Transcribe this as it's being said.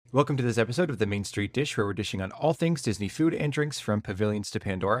Welcome to this episode of the Main Street Dish, where we're dishing on all things Disney food and drinks from pavilions to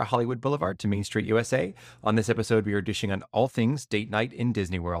Pandora, Hollywood Boulevard to Main Street, USA. On this episode, we are dishing on all things date night in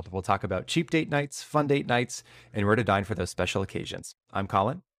Disney World. We'll talk about cheap date nights, fun date nights, and where to dine for those special occasions. I'm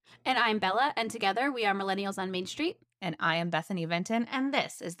Colin. And I'm Bella, and together we are Millennials on Main Street. And I am Bethany Vinton, and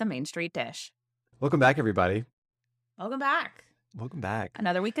this is the Main Street Dish. Welcome back, everybody. Welcome back. Welcome back.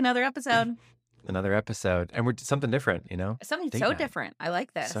 Another week, another episode. Another episode. And we're something different, you know? Something Date so night. different. I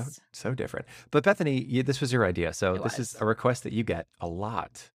like this. So different. But Bethany, this was your idea. So It this was. is a request that you get a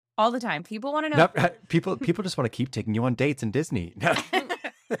lot. All the time. People want to know. No, people just want to keep taking you on dates in Disney.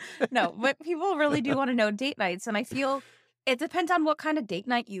 No, but people really do want to know date nights. And I feel it depends on what kind of date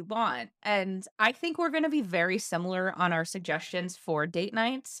night you want. And I think we're going to be very similar on our suggestions for date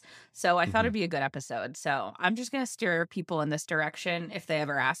nights. So I thought it'd be a good episode. So I'm just going to steer people in this direction if they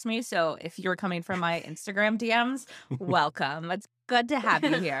ever ask me. So if you're coming from my Instagram DMs, welcome. It's good to have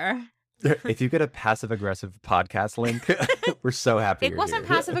you here. If you get a passive aggressive podcast link, we're so happy. It wasn't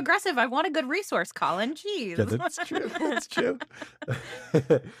passive aggressive. I want a good resource, Colin. Jeez. Yeah, that's true. That's true.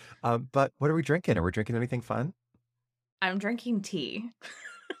 But what are we drinking? Are we drinking anything fun? I'm drinking tea.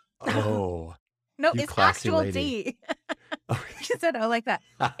 Oh, No, you it's classy actual lady. tea. Oh. She said, "Oh, like that."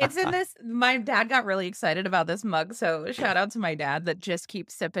 It's in this. My dad got really excited about this mug, so shout out to my dad that just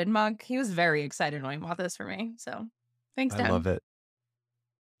keeps sipping mug. He was very excited when he bought this for me. So, thanks, Dad. I love it.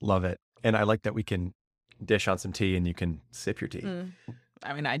 Love it. And I like that we can dish on some tea and you can sip your tea.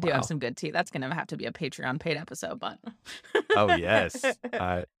 I mean, I do Wow. have some good tea. That's gonna have to be a Patreon paid episode, but Oh, yes.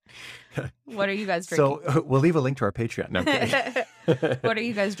 What are you guys drinking? So we'll leave a link to our Patreon. No, I'm kidding. What are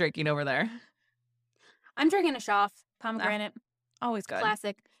you guys drinking over there? I'm drinking a Schaff pomegranate. Always good.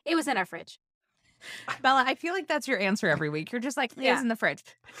 Classic. It was in our fridge. Bella, I feel like that's your answer every week. You're just like, it's Yeah. in the fridge.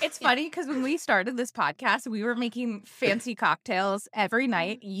 It's funny because when we started this podcast, we were making fancy cocktails every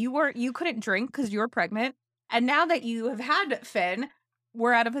night. You couldn't drink because you were pregnant. And now that you have had Finn,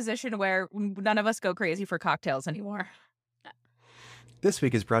 we're at a position where none of us go crazy for cocktails anymore. This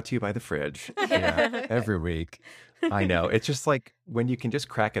week is brought to you by the fridge. Yeah, every week. I know. It's just like when you can just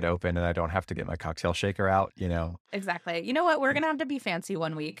crack it open and I don't have to get my cocktail shaker out, you know. Exactly. You know what? We're gonna have to be fancy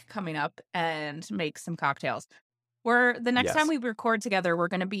one week coming up and make some cocktails. The next Yes. time we record together, we're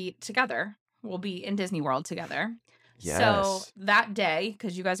gonna be together. We'll be in Disney World together. So Yes. that day,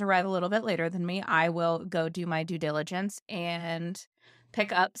 because you guys arrive a little bit later than me, I will go do my due diligence and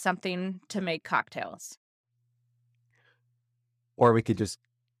pick up something to make cocktails. Or we could just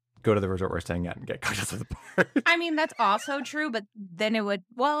go to the resort we're staying at and get cocktails at the bar. I mean, that's also true, but then it would,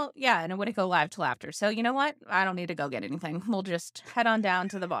 and it wouldn't go live till after. So you know what? I don't need to go get anything. We'll just head on down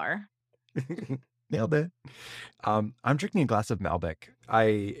to the bar. Nailed it. I'm drinking a glass of Malbec.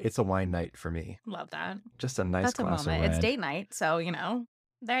 It's a wine night for me. Love that. Just a nice That's a glass moment. of wine. It's date night, so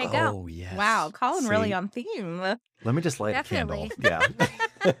there you go. Oh, yes. Wow, Colin really See? on theme. Let me just light Definitely. a candle.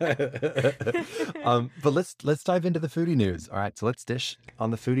 Yeah. But let's dive into the foodie news. All right, so let's dish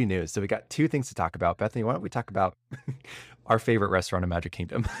on the foodie news. So we got two things to talk about. Bethany, why don't we talk about our favorite restaurant in Magic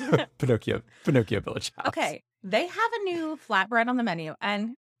Kingdom, Pinocchio Village House. Okay, they have a new flatbread on the menu,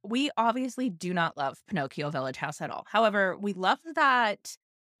 and we obviously do not love Pinocchio Village House at all. However, we love that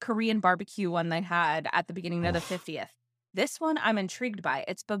Korean barbecue one they had at the beginning of the 50th. This one I'm intrigued by.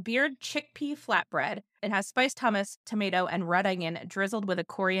 It's Babir chickpea flatbread. It has spiced hummus, tomato, and red onion drizzled with a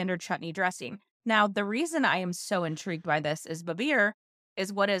coriander chutney dressing. Now, the reason I am so intrigued by this is Babir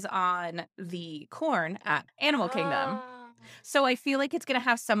is what is on the corn at Animal Kingdom. So I feel like it's going to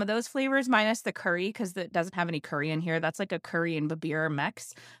have some of those flavors minus the curry because it doesn't have any curry in here. That's like a curry and Babir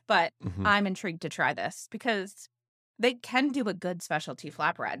mix. But Mhm. I'm intrigued to try this because they can do a good specialty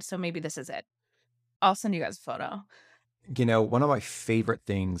flatbread. So maybe this is it. I'll send you guys a photo. You know, one of my favorite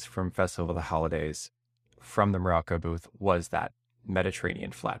things from Festival of the Holidays from the Morocco booth was that Mediterranean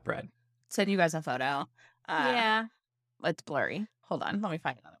flatbread. Send you guys a photo. Yeah. It's blurry. Hold on. Let me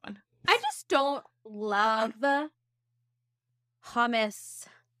find another one. I just don't love the hummus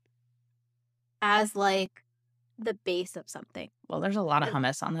as like the base of something. Well, there's a lot of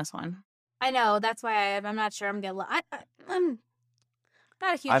hummus on this one. I know. That's why I'm not sure I'm going to I'm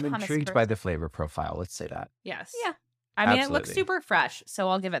not a huge I'm hummus intrigued person. by the flavor profile. Let's say that. Yes. Yeah. I mean, it looks Absolutely. super fresh. So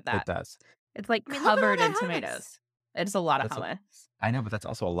I'll give it that. It does. It's like I mean, look at all covered in that hummus. tomatoes. It's a lot of That's a- hummus. I know, but that's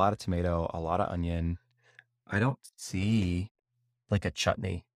also a lot of tomato, a lot of onion. I don't see like a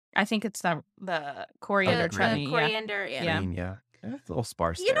chutney. I think it's the coriander green. chutney. Yeah. Coriander. Yeah. Yeah. I mean, yeah. It's a little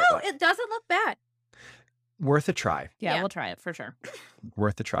sparse You there, know, but it doesn't look bad. worth a try. Yeah, Yeah. we'll try it for sure.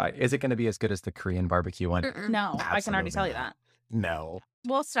 Worth a try. Is it going to be as good as the Korean barbecue one? Mm-mm. No, I can already Absolutely tell you not. that. No.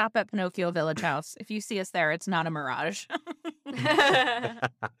 We'll stop at Pinocchio Village House. If you see us there, it's not a mirage.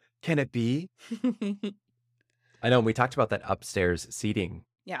 Can it be? I know we talked about that upstairs seating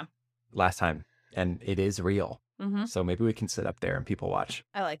Yeah. last time, and it is real. Hmm. So maybe we can sit up there and people watch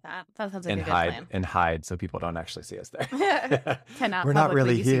I like that. That sounds like and a good hide plan. and hide so people don't actually see us there. Cannot We're not publicly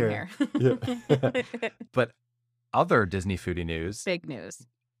really be seen here. here. But other Disney foodie news, Big news.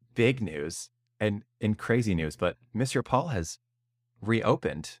 big news, and crazy news, but Monsieur Paul has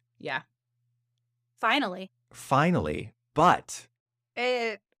reopened Yeah. Finally. finally, but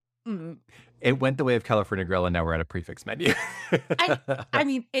It. mm, it went the way of California Grill, and now we're at a prefix menu. I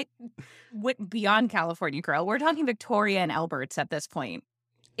mean, it went beyond California Grill. We're talking Victoria and Albert's at this point.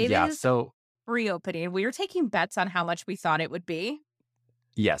 It yeah, is so reopening. We were taking bets on how much we thought it would be.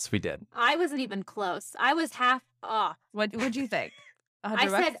 yes, we did. I wasn't even close. I was half off. What'd you think? I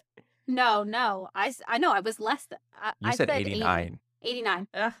said, no. I know I was less than. You I said 80. 89. 89.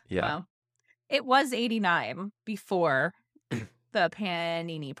 Yeah. Yeah. It was 89 before the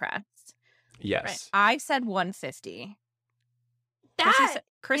panini press. Yes. Right. I said 150. That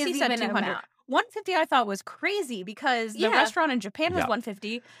Chrissy is said even an 200. amount. 150 I thought was crazy because the Yeah. restaurant in Japan was Yeah.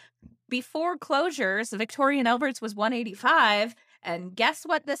 150. Before closures, Victoria and Albert's was 185. And guess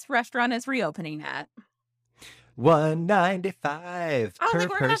what this restaurant is reopening at? $195 I was per like,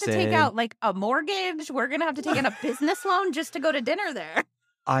 we're gonna have to take person. out like a mortgage. We're gonna have to take out a business loan just to go to dinner there.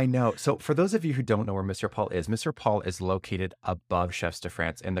 I know. So for those of you who don't know where Monsieur Paul is located above Chefs de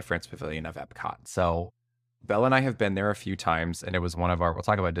France in the France Pavilion of Epcot. So Belle and I have been there a few times, and it was one of our, we'll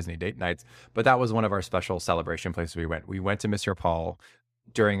talk about Disney date nights, but that was one of our special celebration places we went. We went to Monsieur Paul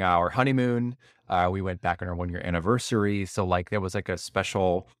during our honeymoon. We went back on our 1-year anniversary. So like there was like a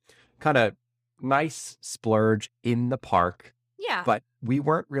special kind of nice splurge in the park, Yeah. but we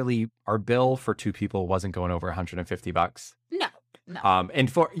weren't really, our bill for 2 people wasn't going over $150. No. And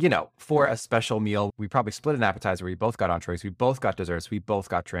for a special meal, we probably split an appetizer. We both got entrees, we both got desserts, we both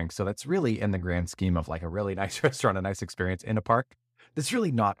got drinks. So that's really in the grand scheme of like a really nice restaurant, a nice experience in a park. That's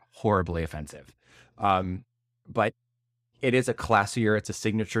really not horribly offensive. But it is a classier, it's a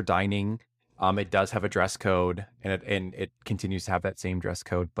signature dining. It does have a dress code, and it continues to have that same dress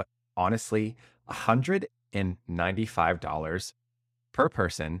code. But honestly, $195 per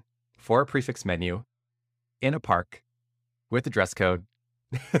person for a prefix menu in a park with a dress code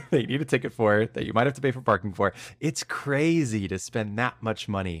that you need a ticket for, that you might have to pay for parking for. It's crazy to spend that much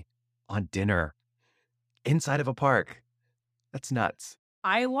money on dinner inside of a park. That's nuts.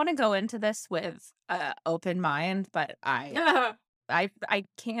 I want to go into this with an open mind, but I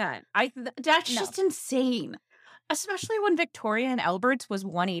can't. That's No. just insane. Especially when Victoria and Albert's was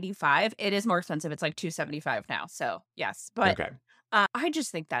 185. It is more expensive. It's like 275 now. So yes, but Okay. I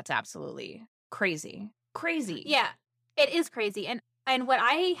just think that's absolutely crazy. Crazy. Yeah. It is crazy. And what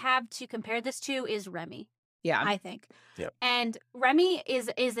I have to compare this to is Remy, Yeah. I think. Yep. And Remy is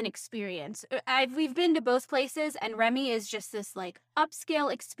an experience. We've been to both places, and Remy is just this like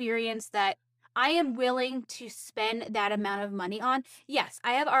upscale experience that I am willing to spend that amount of money on. Yes,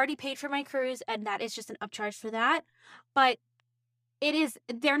 I have already paid for my cruise, and that is just an upcharge for that. But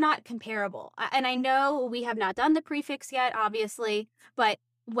they're not comparable. And I know we have not done the prefix yet, obviously, but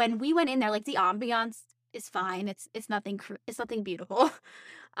when we went in there, like the ambiance is fine. It's nothing beautiful.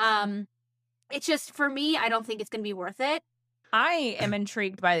 It's just, for me, I don't think it's going to be worth it. I am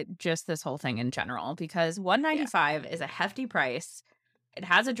intrigued by just this whole thing in general because $195 is a hefty price. It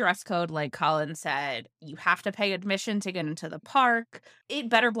has a dress code, like Colin said. You have to pay admission to get into the park. It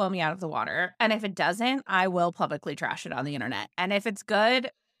better blow me out of the water. And if it doesn't, I will publicly trash it on the internet. And if it's good,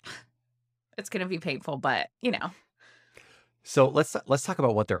 it's going to be painful, but So let's talk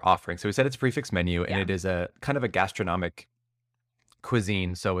about what they're offering. So we said it's a prefix menu, and Yeah. it is a kind of a gastronomic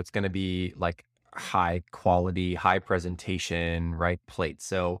cuisine. So it's going to be like high quality, high presentation, right plate.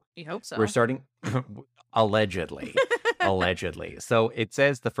 So you hope so. we're starting allegedly. So it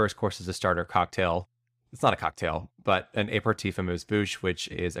says the first course is a starter cocktail. It's not a cocktail, but an aperitif amuse-bouche, which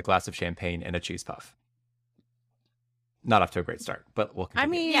is a glass of champagne and a cheese puff. Not off to a great start, but we'll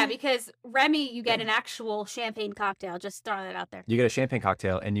continue. mean, Yeah, because Remy, you get an actual champagne cocktail. Just throwing that out there. You get a champagne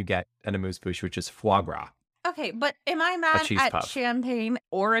cocktail and you get an amuse-bouche, which is foie gras. Okay, but am I mad cheese at puff. champagne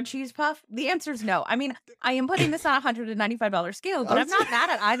or a cheese puff? The answer is no. I mean, I am putting this on a $195 scale, but I'm not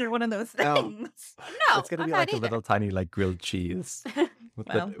mad at either one of those No. things. No, It's gonna I'm be not like a either. little tiny like grilled cheese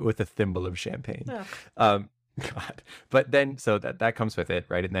Well. with a thimble of champagne. Ugh. God. But then so that comes with it,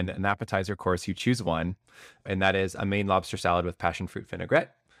 right? And then an appetizer course, you choose one, and that is a Maine lobster salad with passion fruit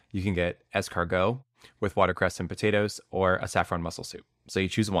vinaigrette. You can get escargot with watercress and potatoes, or a saffron mussel soup. So you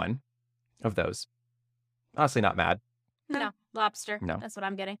choose one of those. Honestly, not mad. No, lobster. No. That's what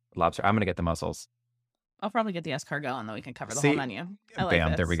I'm getting. Lobster. I'm gonna get the mussels. I'll probably get the escargot and then we can cover the See? whole menu. I like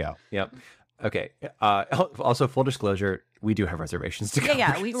Bam, there we this. go. Yep. Okay. Also, full disclosure, we do have reservations to cover.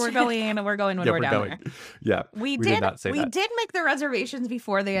 Yeah, we're going when Yeah, we're down there. Yeah, We did did not say that. did make the reservations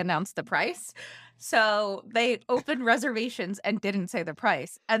before they announced the price. So they opened reservations and didn't say the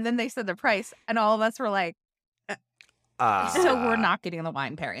price. And then they said the price and all of us were like, so we're not getting the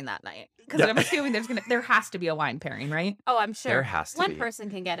wine pairing that night. Because Yeah. I'm assuming there has to be a wine pairing, right? Oh, I'm sure. There has to One be. person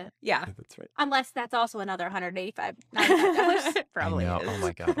can get it. Yeah. That's right. Unless that's also another $185. Probably I know. is. Oh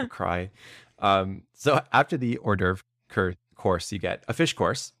my god, I'll cry. So after the hors d'oeuvre course, you get a fish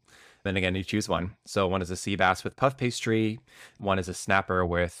course. Then again, you choose one. So one is a sea bass with puff pastry, one is a snapper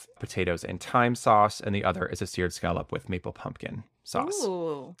with potatoes and thyme sauce, and the other is a seared scallop with maple pumpkin sauce.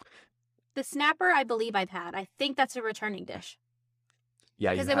 Ooh. The snapper, I believe I've had. I think that's a returning dish.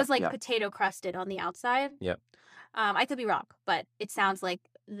 Yeah, Because it was like potato crusted on the outside. Yep. I could be wrong, but it sounds like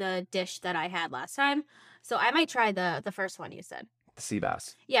the dish that I had last time. So I might try the first one you said. the sea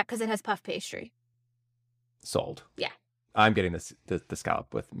bass Yeah, because it has puff pastry. sold. Yeah. I'm getting the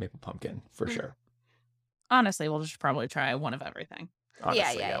scallop with maple pumpkin for Mhm. sure. Honestly, we'll just probably try one of everything.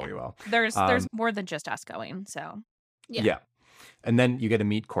 Honestly, yeah. we will. There's more than just us going, so Yeah. And then you get a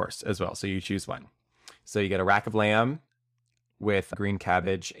meat course as well. So you choose one. So you get a rack of lamb with green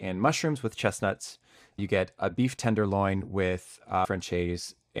cabbage and mushrooms with chestnuts. You get a beef tenderloin with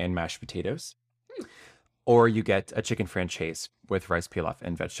franchise and mashed potatoes. Or you get a chicken franchise with rice pilaf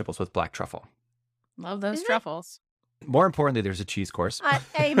and vegetables with black truffle. love those Isn't it- truffles. More importantly, there's a cheese course.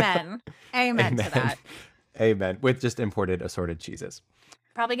 Amen. Amen to that. Amen. With just imported assorted cheeses.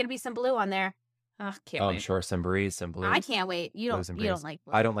 Probably gonna be some blue on there. Oh, can't Oh, wait. I'm sure some bries, some blues. I can't wait. You Blues don't. and You don't bries. like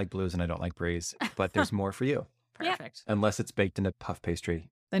blue. I don't like blues and I don't like bries, but there's more for you. Yeah. Perfect. Unless it's baked in a puff pastry.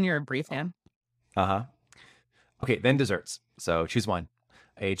 Then you're a brie fan. Uh-huh. Okay, then desserts. So choose one.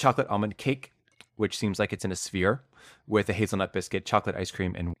 A chocolate almond cake, which seems like it's in a sphere, with a hazelnut biscuit, chocolate ice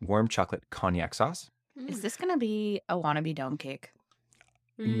cream, and warm chocolate cognac sauce. Is this gonna be a wannabe dome cake?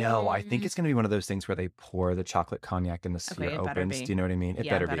 No, I think Mm. it's going to be one of those things where they pour the chocolate cognac and the sphere it better opens. be. Do you know what I mean? It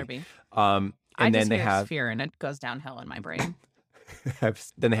Yeah, better be. be. I And then just they hear have, sphere and it goes downhill in my brain.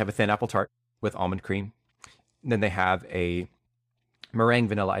 then they have a thin apple tart with almond cream. Then they have a meringue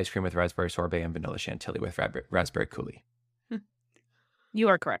vanilla ice cream with raspberry sorbet and vanilla chantilly with raspberry coulis. You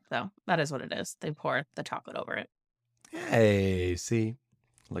are correct, though. That is what it is. They pour the chocolate over it. Hey, see?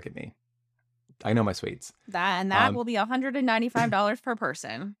 Look at me. I know my sweets. That will be $195 per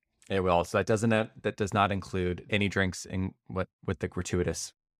person. It will. So that does not include any drinks in with the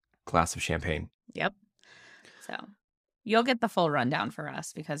gratuitous glass of champagne. Yep. So you'll get the full rundown for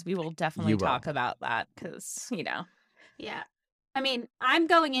us because we will definitely You will. talk about that because, Yeah. I mean, I'm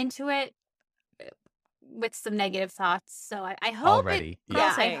going into it with some negative thoughts, so I hope Already. It, Yeah.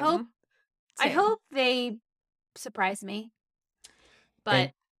 yeah, I Same. hope they surprise me.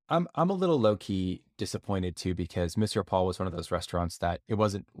 But I'm a little low key disappointed too because Monsieur Paul was one of those restaurants that it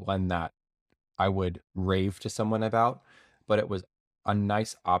wasn't one that I would rave to someone about, but it was a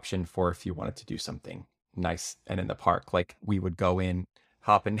nice option for if you wanted to do something nice and in the park. Like we would go in,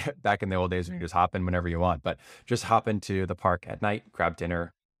 hop in back in the old days when you just hop in whenever you want, but just hop into the park at night, grab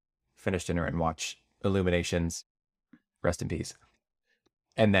dinner, finish dinner and watch illuminations, rest in peace.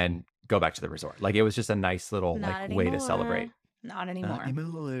 And then go back to the resort. Like it was just a nice little not way to anymore. celebrate. Not anymore.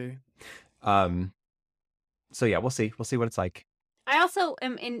 So yeah, we'll see. We'll see what it's like. I also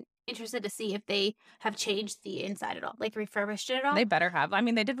am interested to see if they have changed the inside at all, like refurbished it at all. They better have. I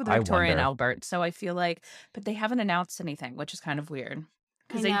mean, they did with I Victoria and wonder. Albert, so I feel like, but they haven't announced anything, which is kind of weird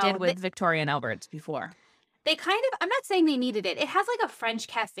because I they know. did with Victoria and Albert's before. They kind of, I'm not saying they needed it. It has like a French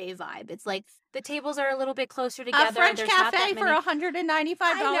cafe vibe. It's like the tables are a little bit closer together. A French there's not cafe that for many- $195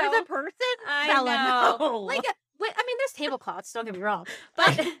 I know. a person? I Bella, know. no. Like, I mean, there's tablecloths. Don't get me wrong,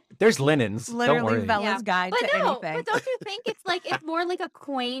 but There's linens. Don't Literally worry. Bella's Yeah. guide but to no. anything. But don't you think it's more like a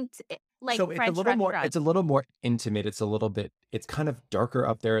quaint, like So French it's a little more. restaurant? It's a little more intimate. It's a little bit. It's kind of darker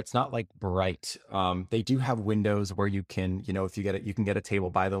up there. It's not like bright. They do have windows where you can, if you get it, you can get a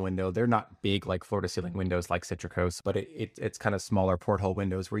table by the window. They're not big like floor to ceiling windows like Citricos, but it's kind of smaller porthole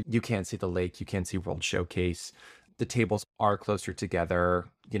windows where you can see the lake. You can see World Showcase. The tables are closer together.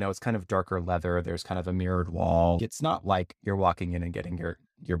 It's kind of darker leather. There's kind of a mirrored wall. It's not like you're walking in and getting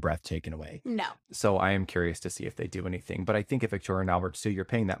your breath taken away. No. So I am curious to see if they do anything. But I think at Victoria and Albert's too, you're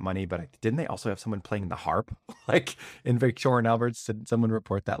paying that money. But didn't they also have someone playing the harp? Like in Victoria and Albert's, did someone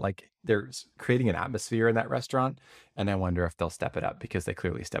report that like they're creating an atmosphere in that restaurant? And I wonder if they'll step it up because they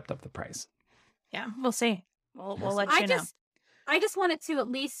clearly stepped up the price. Yeah, we'll see. We'll let I you know. just want it to at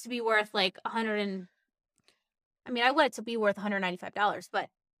least be worth like I mean, I want it to be worth $195, but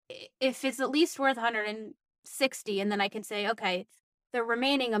if it's at least worth 160, and then I can say, okay, the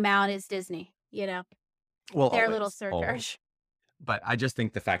remaining amount is Disney, Well, their little always, surcharge. always. But I just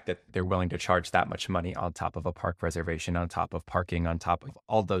think the fact that they're willing to charge that much money on top of a park reservation, on top of parking, on top of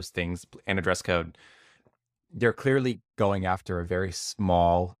all those things, and a dress code, they're clearly going after a very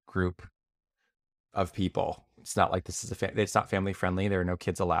small group of people. It's not like this is it's not family friendly. There are no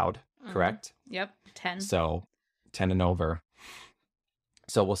kids allowed, correct? Yep. 10. So 10 and over.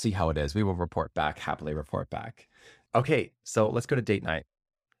 So we'll see how it is. We will happily report back. Okay, so let's go to date night.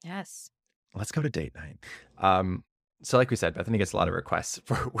 Yes. Let's go to date night. So like we said, Bethany gets a lot of requests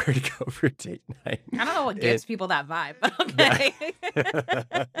for where to go for date night. I don't know what gives people that vibe, but okay.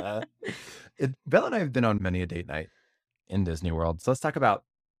 Bella and I have been on many a date night in Disney World. So let's talk about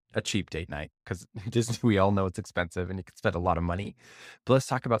a cheap date night, because Disney, we all know it's expensive and you can spend a lot of money. But let's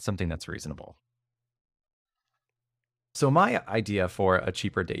talk about something that's reasonable. So my idea for a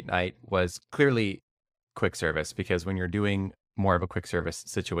cheaper date night was clearly quick service, because when you're doing more of a quick service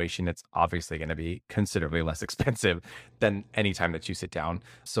situation, it's obviously going to be considerably less expensive than any time that you sit down.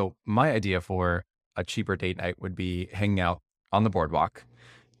 So my idea for a cheaper date night would be hanging out on the boardwalk.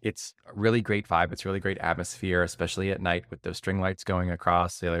 It's a really great vibe. It's really great atmosphere, especially at night with those string lights going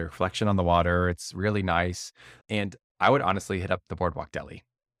across, the reflection on the water. It's really nice. And I would honestly hit up the Boardwalk Deli.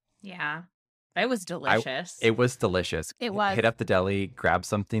 Yeah. It was delicious. It was delicious. It was. Hit up the deli, grab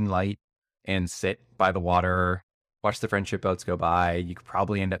something light, and sit by the water, watch the friendship boats go by. You could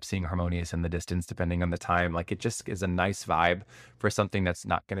probably end up seeing Harmonious in the distance, depending on the time. Like, it just is a nice vibe for something that's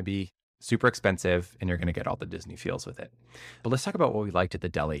not going to be super expensive, and you're going to get all the Disney feels with it. But let's talk about what we liked at the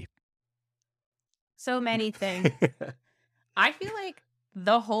deli. So many things. I feel like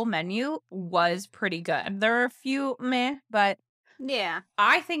the whole menu was pretty good. There are a few meh, but Yeah.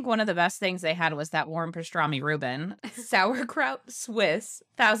 I think one of the best things they had was that warm pastrami Reuben, sauerkraut Swiss,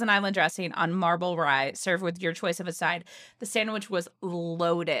 Thousand Island dressing on marble rye, served with your choice of a side. The sandwich was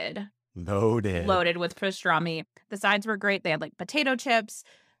loaded with pastrami. The sides were great. They had like potato chips,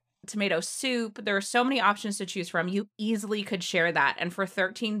 tomato soup. There were so many options to choose from. You easily could share that. And for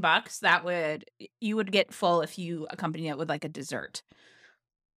 $13, you would get full if you accompany it with like a dessert.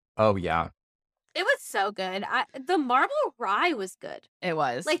 Oh, yeah. It was so good. The marble rye was good. It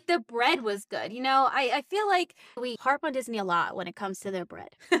was. Like, the bread was good. I feel like we harp on Disney a lot when it comes to their bread.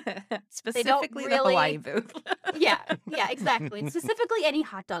 Specifically the really- Hawaii booth. Yeah, exactly. Specifically any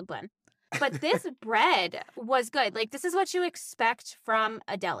hot dog bun. But this bread was good. Like, this is what you expect from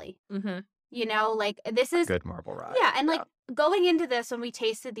a deli. Mm-hmm. Like, this is Good marble rye. Yeah, and like going into this, when we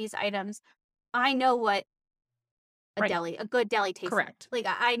tasted these items, I know what a good deli tastes Correct. like.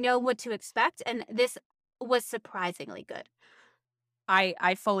 Like, I know what to expect, and this was surprisingly good.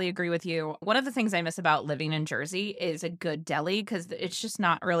 I fully agree with you. One of the things I miss about living in Jersey is a good deli, because it's just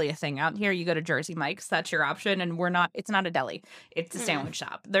not really a thing out here. You go to Jersey Mike's, that's your option, and it's not a deli. It's a sandwich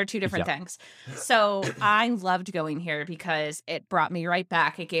shop. They're two different things. So I loved going here because it brought me right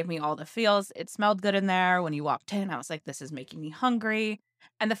back. It gave me all the feels. It smelled good in there. When you walked in, I was like, this is making me hungry.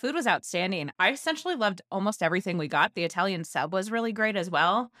 And the food was outstanding. I essentially loved almost everything we got. The Italian sub was really great as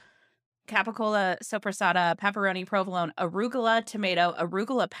well. Capicola, soppressata, pepperoni, provolone, arugula, tomato,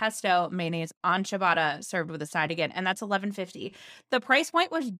 arugula pesto, mayonnaise on ciabatta, served with a side again, and that's $11.50. The price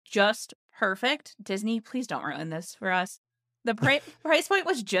point was just perfect. Disney, please don't ruin this for us. The price point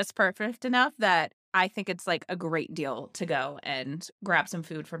was just perfect enough that I think it's like a great deal to go and grab some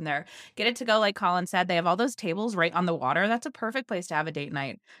food from there. Get it to go, like Colin said. They have all those tables right on the water. That's a perfect place to have a date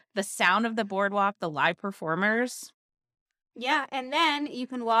night. The sound of the boardwalk, the live performers. Yeah, and then you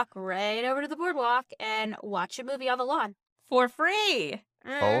can walk right over to the boardwalk and watch a movie on the lawn. For free.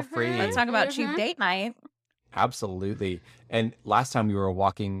 For free. Let's talk about cheap date night. Absolutely. And last time we were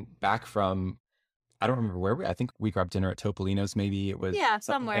walking back from, I don't remember where I think we grabbed dinner at Topolino's, maybe it was. Yeah,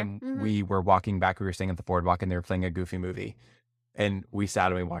 somewhere. And we were walking back, we were staying at the boardwalk, and they were playing a Goofy movie. And we sat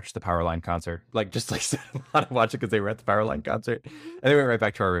and we watched the Powerline concert. Sat and watched it because they were at the Powerline concert. And then we went right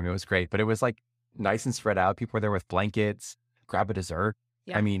back to our room. It was great. But it was like nice and spread out. People were there with blankets. Grab a dessert.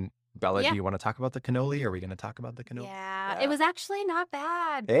 Yeah. I mean, Bella, do you want to talk about the cannoli? Are we going to talk about the cannoli? Yeah, it was actually not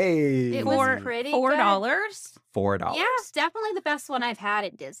bad. Hey. It was pretty $4? good. Yeah, it's definitely the best one I've had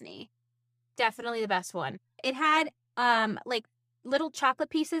at Disney. Definitely the best one. It had like little chocolate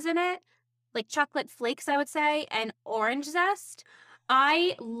pieces in it, like chocolate flakes, I would say, and orange zest.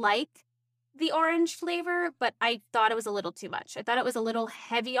 I like the orange flavor, but I thought it was a little too much. I thought it was a little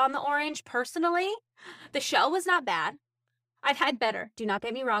heavy on the orange personally. The show was not bad. I've had better. Do not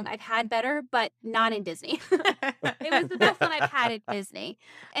get me wrong. I've had better, but not in Disney. It was the best one I've had at Disney.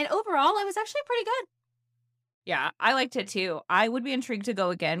 And overall, it was actually pretty good. Yeah, I liked it too. I would be intrigued to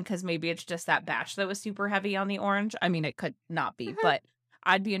go again because maybe it's just that batch that was super heavy on the orange. I mean, it could not be, Mhm. but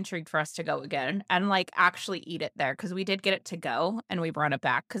I'd be intrigued for us to go again and like actually eat it there because we did get it to go and we brought it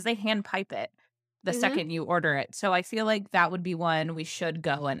back because they hand pipe it the Mhm. second you order it. So I feel like that would be one we should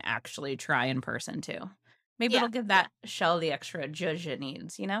go and actually try in person too. Maybe Yeah. it'll give Yeah. that shell the extra zhuzh it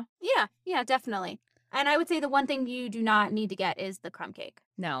needs, you know? Yeah. Yeah, definitely. And I would say the one thing you do not need to get is the crumb cake.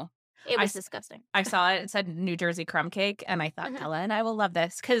 No. It I was disgusting. I saw it. It said New Jersey crumb cake, and I thought Mhm. Ella and I will love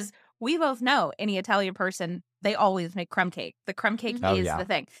this because we both know any Italian person, they always make crumb cake. The crumb cake Mhm. Oh is yeah. the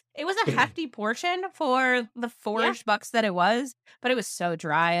thing. It was a hefty portion for the Yeah. four-ish bucks that it was, but it was so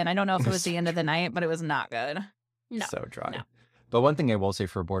dry, and I don't know if it was So the end of the night, but it was not good. No. So dry. No. But one thing I will say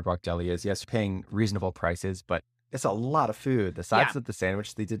for Boardwalk Deli is, yes, you're paying reasonable prices, but it's a lot of food. The sides Yeah. of the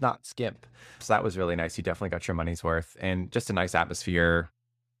sandwich, they did not skimp. So that was really nice. You definitely got your money's worth and just a nice atmosphere,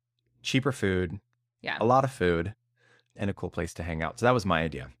 cheaper food, Yeah. a lot of food, and a cool place to hang out. So that was my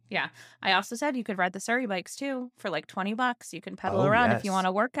idea. Yeah. I also said you could ride the Surrey bikes too for like $20. You can pedal Oh, around if you yes. want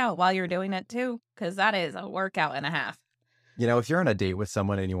to work out while you're doing it too, because that is a workout and a half. You know, if you're on a date with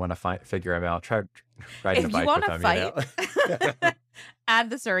someone and you want to figure them out, try riding a If you bike want with to them. fight, add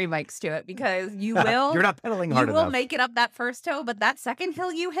the Surrey bikes to it because you will. You're not pedaling hard You will enough. make it up that first toe, but that second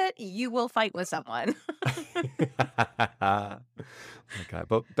hill you hit, you will fight with someone. Okay.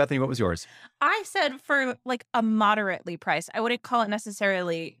 But Bethany, what was yours? I said for like a moderately priced. I wouldn't call it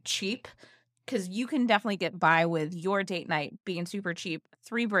necessarily cheap because you can definitely get by with your date night being super cheap.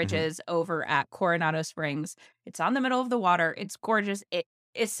 Three Bridges over at Coronado Springs. It's on the middle of the water. It's gorgeous. It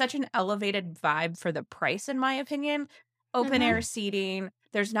is such an elevated vibe for the price, in my opinion. Open Mhm. air seating.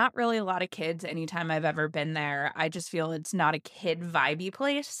 There's not really a lot of kids anytime I've ever been there. I just feel it's not a kid vibey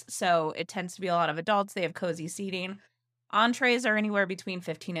place. So it tends to be a lot of adults. They have cozy seating. Entrees are anywhere between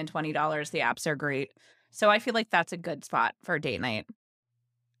 $15 and $20. The apps are great. So I feel like that's a good spot for a date night.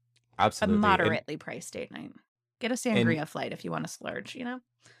 A Absolutely. moderately priced date night. Get a And sangria flight if you want to splurge, you know?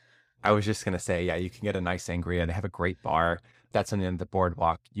 I was just going to say, yeah, you can get a nice sangria. They have a great bar. That's something on the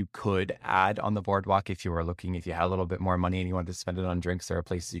boardwalk you could add on the boardwalk if you were looking, if you had a little bit more money and you wanted to spend it on drinks, there are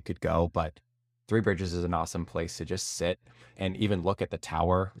places you could go. But Three Bridges is an awesome place to just sit and even look at the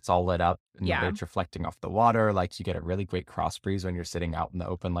tower. It's all lit up and Yeah. it's reflecting off the water. Like you get a really great cross breeze when you're sitting out in the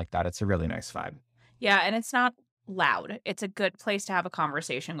open like that. It's a really nice vibe. Yeah, and it's not loud. It's a good place to have a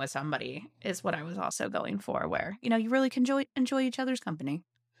conversation with somebody, is what I was also going for, where, you know, you really can enjoy each other's company.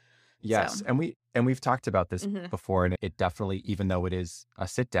 Yes, So, and we've talked about this mhm. before, and it definitely, even though it is a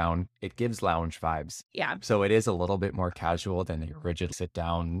sit down, it gives lounge vibes. Yeah. So it is a little bit more casual than a rigid sit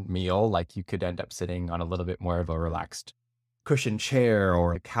down meal. Like you could end up sitting on a little bit more of a relaxed cushion chair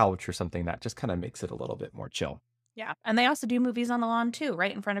or a couch or something that just kind of makes it a little bit more chill. Yeah. And they also do movies on the lawn too,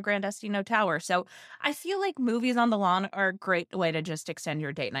 right in front of Grand Destino Tower. So I feel like movies on the lawn are a great way to just extend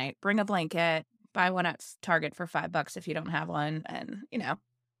your date night. Bring a blanket, buy one at Target for $5 if you don't have one, and, you know,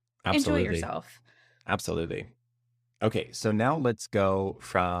 enjoy Absolutely. yourself. Absolutely. Okay, so now let's go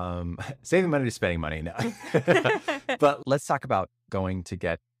from saving money to spending money now. But let's talk about going to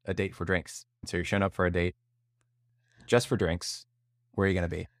get a date for drinks. So you're showing up for a date just for drinks. Where are you going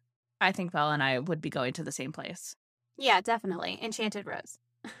to be? I think Belle and I would be going to the same place. Yeah, definitely. Enchanted Rose.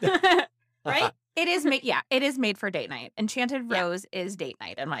 Right? It is made, yeah, it is made for date night. Enchanted Yeah. Rose is date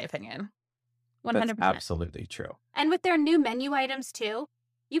night, in my opinion. 100%. That's absolutely true. And with their new menu items too,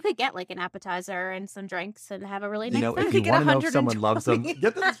 you could get like an appetizer and some drinks and have a really You nice know, time. if You you get want to know if someone loves them,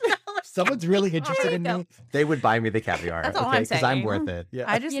 $120. if someone's really interested you in go. me, they would buy me the caviar. That's all okay, I'm because I'm saying. worth it. Yeah.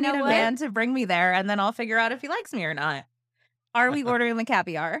 I just You need know a what? man to bring me there, and then I'll figure out if he likes me or not. Are we ordering the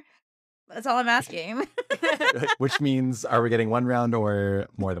caviar? That's all I'm asking. Which means, are we getting one round or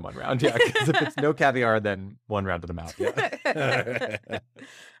more than one round? Yeah, because if it's no caviar, then one round to the mouth. Yeah.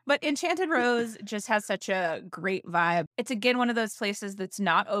 But Enchanted Rose just has such a great vibe. It's again one of those places that's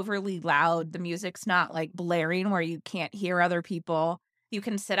not overly loud. The music's not like blaring where you can't hear other people. You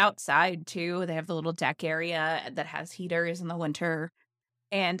can sit outside too. They have the little deck area that has heaters in the winter.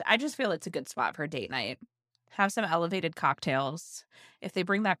 And I just feel it's a good spot for a date night. Have some elevated cocktails. If they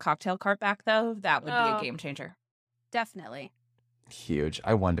bring that cocktail cart back, though, that would be a Oh. game changer. Definitely. Huge.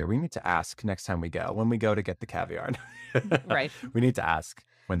 I wonder. We need to ask next time we go, when we go to get the caviar. Right. We need to ask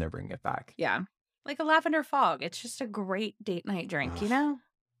when they're bringing it back. Yeah. Like a lavender fog. It's just a great date night drink, you Ugh. know?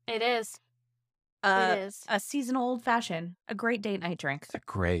 It is. Uh, It is. a seasonal old fashioned, a great date night drink It's a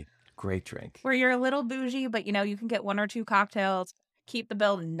great, great drink. where you're a little bougie, but you know, you can get one or two cocktails, keep the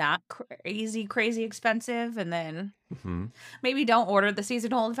bill not crazy expensive, and then hmm maybe don't order the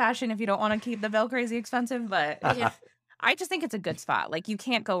seasonal old fashioned if you don't want to keep the bill crazy expensive. But Yeah. I just think it's a good spot. Like, you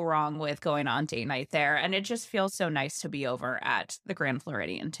can't go wrong with going on date night there, and it just feels so nice to be over at the Grand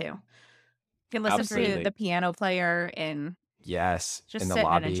Floridian too. You can listen to Absolutely. the piano player and Yes, just in the sit and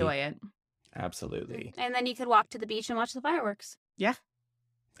lobby. enjoy it. Absolutely. And then you could walk to the beach and watch the fireworks. Yeah.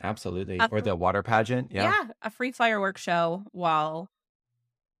 Absolutely. A Or fr- the water pageant. Yeah. Yeah, a free fireworks show while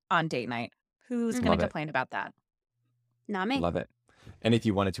on date night. Who's going Love to it. complain about that? Not me. Love it. And if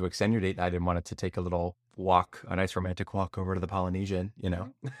you wanted to extend your date night and wanted to take a little walk, a nice romantic walk over to the Polynesian, you know,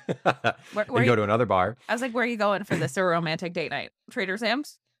 Where and go you, to another bar. I was like, where are you going for this romantic date night? Trader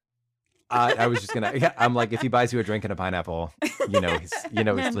Sam's? I was just gonna. Yeah, I'm like, if he buys you a drink and a pineapple, he's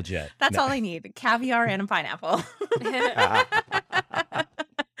legit. That's No. all I need. Caviar and a pineapple.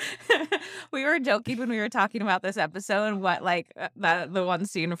 We were joking when we were talking about this episode, what the one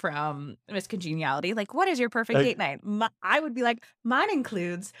scene from Miss Congeniality, like, what is your perfect Uh, date night? I would be like, mine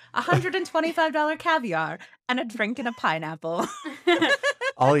includes $125 caviar and a drink and a pineapple.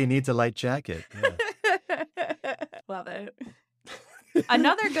 All you need's a light jacket. Yeah. Love it.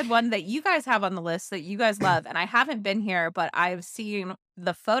 Another good one that you guys have on the list that you guys love, and I haven't been here, but I've seen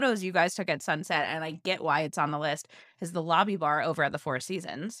the photos you guys took at Sunset, and I get why it's on the list, is the lobby bar over at the Four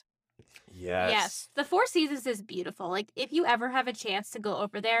Seasons. Yes. The Four Seasons is beautiful. Like, if you ever have a chance to go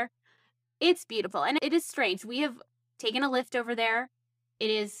over there, it's beautiful. And it is strange. We have taken a lift over there. It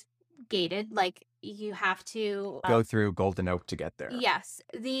is gated. Like, you have to Go through Golden Oak to get there. Yes.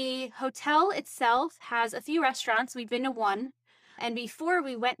 The hotel itself has a few restaurants. We've been to one. And before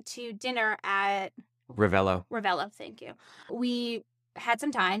we went to dinner at Ravello. Ravello, thank you. We had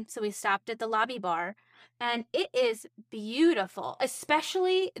some time, so we stopped at the lobby bar, and it is beautiful,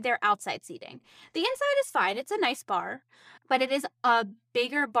 especially their outside seating. The inside is fine. It's a nice bar, but it is a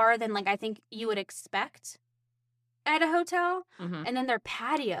bigger bar than I think you would expect at a hotel. Mhm. And then their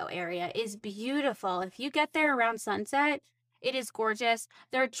patio area is beautiful. If you get there around sunset, it is gorgeous.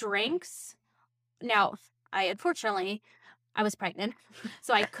 Their drinks. Now, I was pregnant,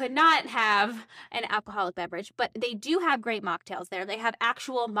 so I could not have an alcoholic beverage, but they do have great mocktails there. They have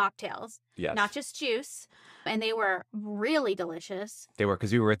actual mocktails, Yes. not just juice, and they were really delicious. They were,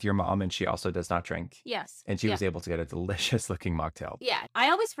 because we were with your mom and she also does not drink. Yes. And she Yeah. was able to get a delicious looking mocktail. Yeah, I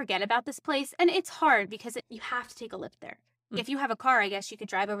always forget about this place, and it's hard because you have to take a lift there. Mm. If you have a car, I guess you could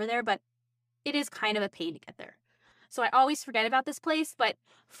drive over there, but it is kind of a pain to get there. So I always forget about this place, but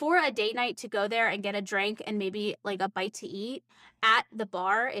for a date night to go there and get a drink and maybe a bite to eat at the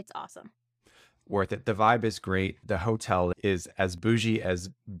bar, it's awesome. Worth it. The vibe is great. The hotel is as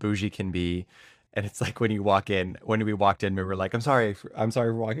bougie can be. And it's like when we walked in, we were like, I'm sorry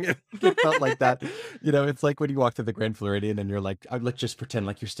for walking in. It felt like that. It's like when you walk to the Grand Floridian and you're like, let's just pretend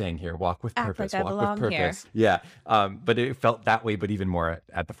like you're staying here. Walk with Act like purpose. I Walk belong with here. purpose. Yeah. But it felt that way, but even more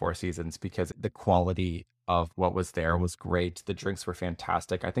at the Four Seasons because the quality of what was there was great. The drinks were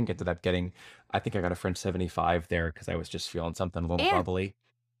fantastic. I think I got a French 75 there because I was just feeling something a little And- bubbly.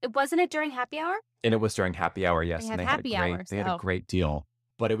 Wasn't it during happy hour? And it was during happy hour, yes. They And had they happy hour, they had a so- great deal.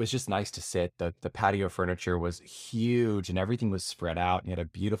 But it was just nice to sit. The patio furniture was huge and everything was spread out. And you had a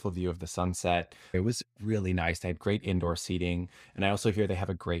beautiful view of the sunset. It was really nice. They had great indoor seating. And I also hear they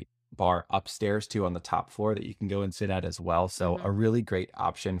have a great bar upstairs too on the top floor that you can go and sit at as well. So Mhm. a really great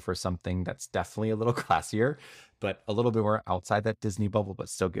option for something that's definitely a little classier, but a little bit more outside that Disney bubble, but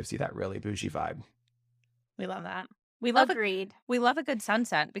still gives you that really bougie vibe. We love that. We love Agreed. We love a good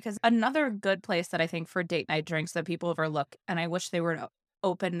sunset because another good place that I think for date night drinks that people overlook, and I wish they were to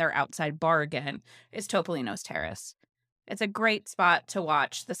open their outside bar again, is Topolino's Terrace. It's a great spot to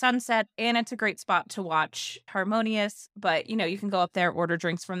watch the sunset, and it's a great spot to watch Harmonious. But, you can go up there, order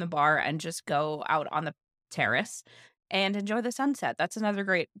drinks from the bar, and just go out on the terrace and enjoy the sunset. That's another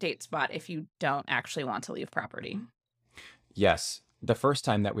great date spot if you don't actually want to leave property. Yes. The first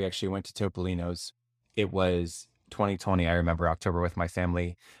time that we actually went to Topolino's, it was 2020. I remember October with my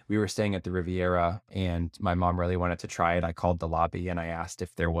family. We were staying at the Riviera and my mom really wanted to try it. I called the lobby and I asked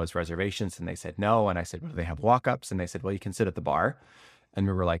if there was reservations and they said no. And I said, well, do they have walk-ups? And they said, well, you can sit at the bar. And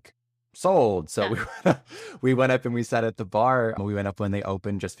we were like, sold. So we went up and we sat at the bar. We went up when they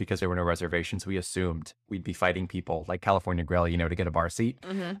opened just because there were no reservations. We assumed we'd be fighting people like California Grill, to get a bar seat.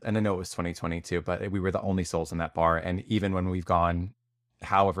 Mm-hmm. And I know it was 2022, but we were the only souls in that bar. And even when we've gone,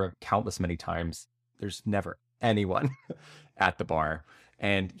 however, countless many times, there's never anyone at the bar.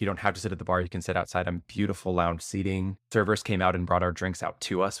 And you don't have to sit at the bar. You can sit outside on beautiful lounge seating. Servers came out and brought our drinks out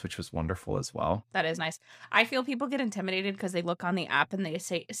to us, which was wonderful as well. That is nice. I feel people get intimidated because they look on the app and they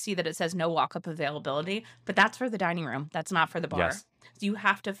see that it says no walk-up availability, but that's for the dining room. That's not for the bar. Yes. You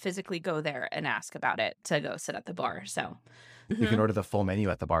have to physically go there and ask about it to go sit at the bar. So You can order the full menu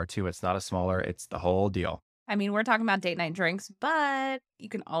at the bar too. It's not a smaller, it's the whole deal. I mean, we're talking about date night drinks, but you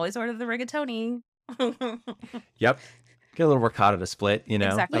can always order the rigatoni. Yep. Get a little ricotta to split, you know?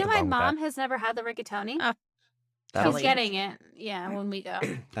 Exactly. You know, Nothing my wrong with mom has never had the rigatoni. Oh, That'll She's Kelly. getting it. Yeah, when we go.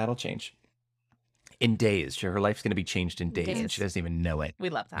 That'll change. In days. Her life's going to be changed in days, and Days. she doesn't even know it. We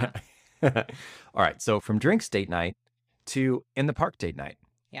love that. All right. So from drinks date night to in the park date night.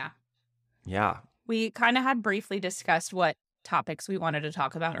 Yeah. Yeah. We kind of had briefly discussed what topics we wanted to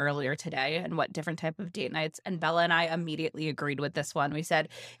talk about earlier today and what different type of date nights. And Bella and I immediately agreed with this one. We said,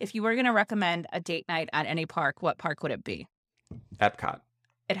 if you were going to recommend a date night at any park, what park would it be? Epcot.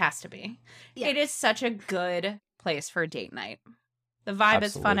 It has to be. Yeah. It is such a good place for a date night. The vibe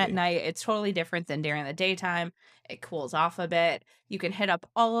is fun at Absolutely. night. It's totally different than during the daytime. It cools off a bit. You can hit up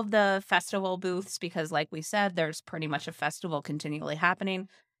all of the festival booths because, like we said, there's pretty much a festival continually happening.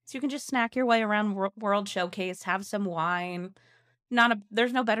 So you can just snack your way around World Showcase, have some wine.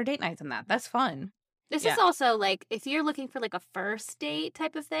 There's no better date night than that. That's fun. This Yeah. is also like if you're looking for like a first date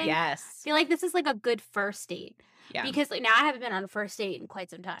type of thing. I Yes. feel like this is like a good first date. Yeah. Because like now I haven't been on a first date in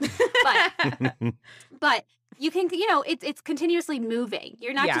quite some time. But you can, it's continuously moving.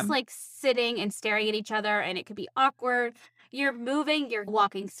 You're not Yeah. just like sitting and staring at each other and it could be awkward. You're moving, you're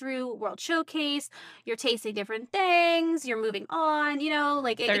walking through World Showcase, you're tasting different things, you're moving on,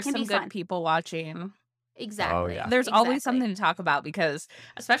 like it There's can some be good fun. people watching. Exactly. yeah. There's always Exactly. something to talk about because,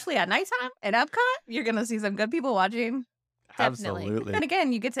 especially at nighttime at Epcot, you're going to see some good people watching. Definitely. Absolutely. And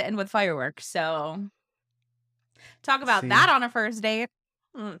again, you get to end with fireworks. So talk about See? that on a first date.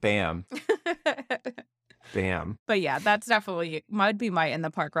 Bam. Bam. But yeah, that's definitely might be my in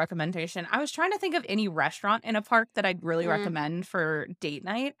the park recommendation. I was trying to think of any restaurant in a park that I'd really recommend for date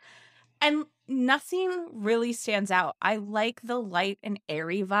night, and nothing really stands out. I like the light and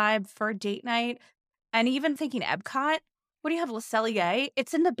airy vibe for date night, and even thinking Epcot. What do you have, Le Cellier?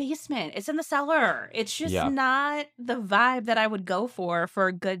 It's in the basement. It's in the cellar. It's just Yeah. not the vibe that I would go for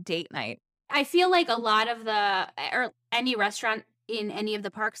a good date night. I feel like a lot of or any restaurant in any of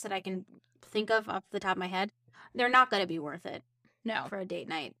the parks that I can think of off the top of my head, they're not going to be worth it No. for a date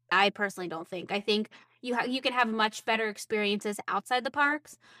night. I personally don't think. I think you can have much better experiences outside the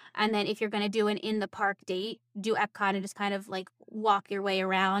parks, and then if you're going to do an in the park date, do Epcot and just kind of like walk your way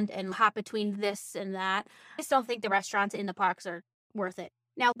around and hop between this and that. I just don't think the restaurants in the parks are worth it.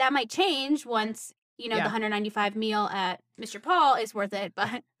 Now that might change once the Yeah. 195 meal at Mr. Paul is worth it,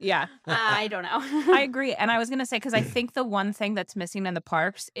 but Yeah. I don't know. I agree. And I was going to say, because I think the one thing that's missing in the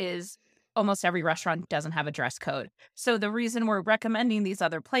parks is almost every restaurant doesn't have a dress code. So the reason we're recommending these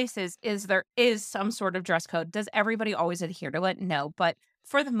other places is there is some sort of dress code. Does everybody always adhere to it? No. But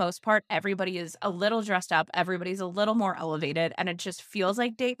for the most part, everybody is a little dressed up. Everybody's a little more elevated. And it just feels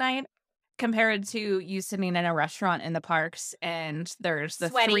like date night compared to you sitting in a restaurant in the parks and there's the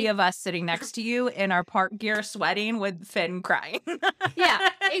Sweaty. three of us sitting next to you in our park gear sweating with Finn crying. Yeah,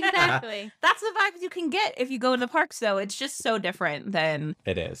 exactly. That's the vibe you can get if you go to the parks, though. It's just so different than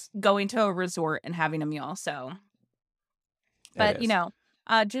It is. going to a resort and having a meal. So, It but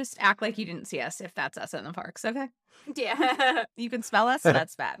is. just act like you didn't see us if that's us in the parks, okay? Yeah. You can smell us,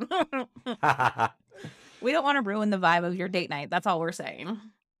 that's bad. We don't want to ruin the vibe of your date night. That's all we're saying.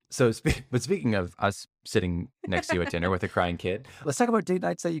 So, but speaking of us sitting next to you at dinner with a crying kid, let's talk about date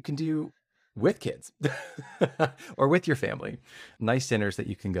nights that you can do with kids or with your family. Nice dinners that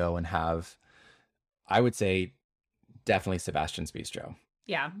you can go and have. I would say definitely Sebastian's Bistro.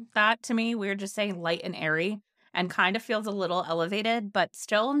 Yeah, that to me, we're just saying light and airy and kind of feels a little elevated, but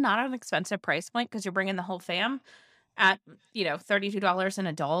still not an expensive price point because you're bringing the whole fam at, $32 an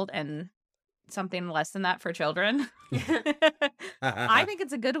adult and something less than that for children. I think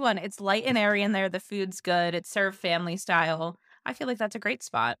it's a good one. It's light and airy in there. The food's good. It's served family style. I feel like that's a great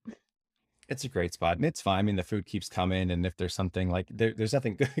spot. It's a great spot. And it's fine. I mean, the food keeps coming. And if there's something like, there's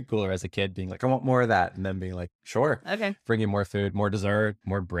nothing cooler as a kid being like, I want more of that. And then being like, sure, Okay. bring you more food, more dessert,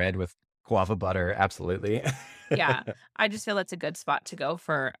 more bread with guava butter. Absolutely. Yeah. I just feel it's a good spot to go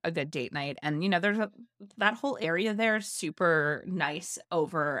for a good date night. And, there's that whole area there is super nice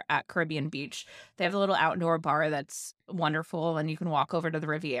over at Caribbean Beach. They have a little outdoor bar that's wonderful. And you can walk over to the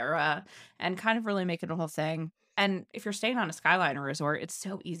Riviera and kind of really make it a whole thing. And if you're staying on a Skyliner resort, it's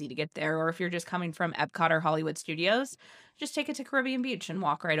so easy to get there. Or if you're just coming from Epcot or Hollywood Studios, just take it to Caribbean Beach and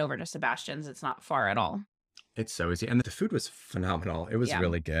walk right over to Sebastian's. It's not far at all. It's so easy. And the food was phenomenal. It was Yeah.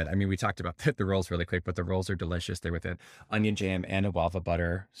 really good. I mean, we talked about the rolls really quick, but the rolls are delicious. They're with an onion jam and a guava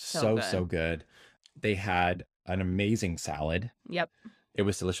butter. So So good. They had an amazing salad. Yep. It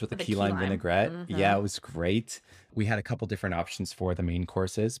was delicious with the With the key key lime lime. vinaigrette. Mhm. Yeah, it was great. We had a couple different options for the main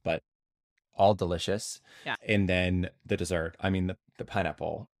courses, but all delicious. Yeah. And then the dessert. I mean, the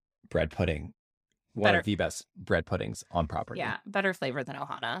pineapple bread pudding. one Better. of the best bread puddings on property. Yeah, better flavor than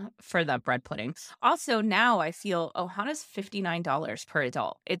Ohana for the bread pudding. Also, now I feel Ohana's $59 per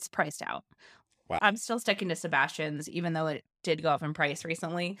adult. It's priced out. Wow. I'm still sticking to Sebastian's, even though it did go up in price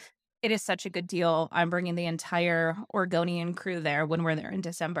recently. It is such a good deal. I'm bringing the entire Oregonian crew there when we're there in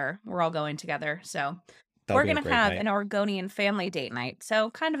December. We're all going together. So That'll we're be a going to great have night. an Oregonian family date night. So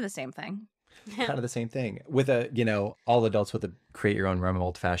kind of the same thing. Kind of the same thing with all adults with a create your own rum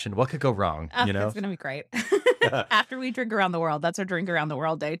old fashioned. What could go wrong? You know, It's going to be great. After we drink around the world, that's our drink around the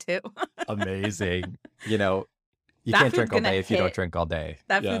world day too. amazing. You know, you That can't food's drink all gonna day if you don't hit. drink all day.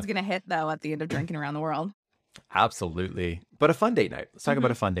 That Yeah, food's going to hit though at the end of drinking around the world. absolutely. But a fun date night. Let's talk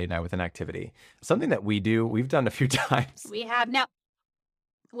about a fun date night with an activity. Something that we've done a few times. We have now.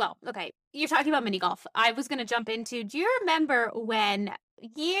 Well, okay. You're talking about mini golf. I was going to jump into. Do you remember when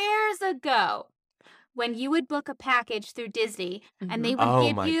years ago, when you would book a package through Disney and they would Oh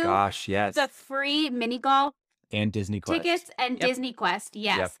give my you gosh, yes. the free mini golf And Disney Quest. tickets and Yep. Disney Quest?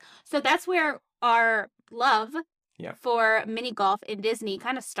 Yes. So that's where our love Yep. for mini golf in Disney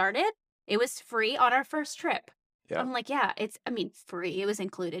kind of started. It was free on our first trip. Yep. I'm like, yeah, free. It was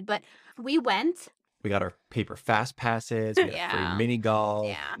included, but we went. We got our paper fast passes. We got Yeah. free mini golf.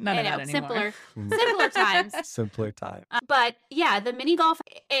 Yeah, None of I know, that anymore. simpler times. Simpler time. But yeah, the mini golf,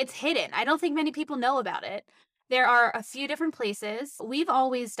 it's hidden. I don't think many people know about it. There are a few different places. We've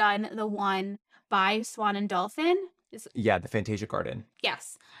always done the one by Swan and Dolphin. Yeah, the Fantasia Garden,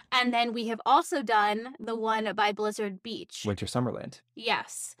 Yes. And then we have also done the one by Blizzard Beach. Winter Summerland.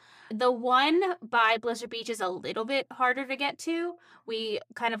 Yes. The one by Blizzard Beach is a little bit harder to get to. We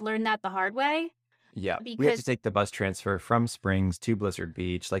kind of learned that the hard way. Yeah, we had Because- to take the bus transfer from Springs to Blizzard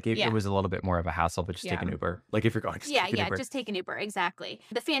Beach. Like it, Yeah. it was a little bit more of a hassle, but just take an Yeah. Uber. Like if you're going, just Yeah, take an yeah, Uber. just take an Uber. Exactly.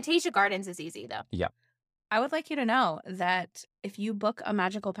 The Fantasia Gardens is easy though. I would like you to know that if you book a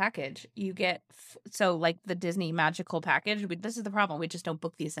magical package, you get like the Disney magical package. This is the problem. We just don't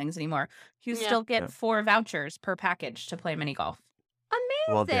book these things anymore. You Yeah. still get Yeah. 4 vouchers per package to play mini golf.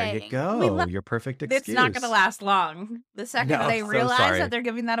 Well, there you Amazing. go. Your perfect excuse. It's not going to last long. The second No, they so realize sorry. that they're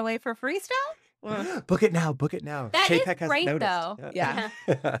giving that away for free still. Book it now. Book it now. That is Chapek has great, noticed. though. Yeah.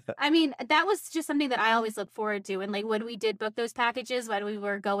 I mean, that was just something that I always look forward to. And like when we did book those packages, when we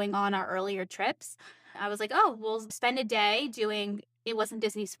were going on our earlier trips, I was like, oh, we'll spend a day doing, it wasn't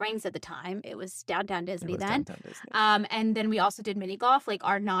Disney Springs at the time. It was downtown It Disney was then. downtown Disney. And then we also did mini golf, like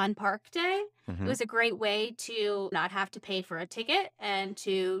our non-park day. Mhm. It was a great way to not have to pay for a ticket and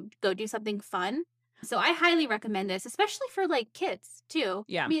to go do something fun. So I highly recommend this, especially for like kids too.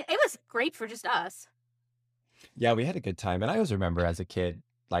 Yeah. I mean, it was great for just us. Yeah, we had a good time. And I always remember as a kid,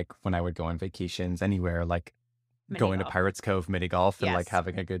 like when I would go on vacations anywhere, like Mini going to golf. Pirates Cove mini golf and like Yes.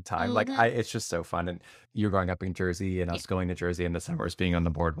 having a good time. Like Mhm. it's just so fun. And you're growing up in Jersey and us going to Jersey in the summers, being on the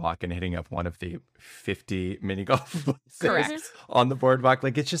boardwalk and hitting up one of the 50 mini golf places Correct. on the boardwalk.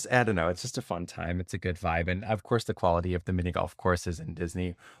 Like it's just, I don't know, it's just a fun time. It's a good vibe. And of course, the quality of the mini golf courses in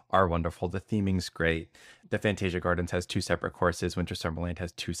Disney are wonderful. The theming's great. The Fantasia Gardens has 2 separate courses. Winter Summerland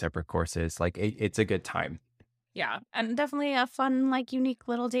has 2 separate courses. Like it's a good time. Yeah, and definitely a fun, like, unique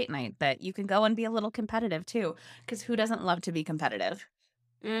little date night that you can go and be a little competitive too. Because who doesn't love to be competitive?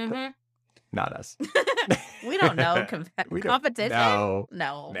 Mm-hmm. Not us. We don't know We don't- competition. No.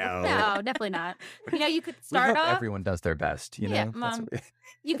 No. No. No, definitely not. You know, you could We start hope off. everyone does their best, you know? Yeah, That's Mom. what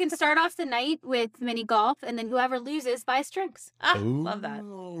You can start off the night with mini golf, and then whoever loses buys drinks. Ah, we- love that.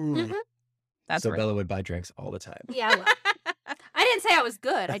 Ooh. Mhm. That's So real. Bella would buy drinks all the time. Yeah, well, I didn't say I was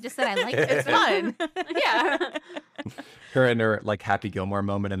good. I just said I liked it. It's fun. Yeah. Her and her like Happy Gilmore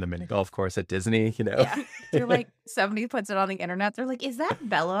moment in the mini golf course at Disney, you know? Yeah. They're like, somebody puts it on the internet. They're like, is that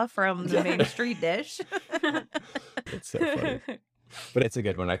Bella from the Main Street Dish? It's so funny. But it's a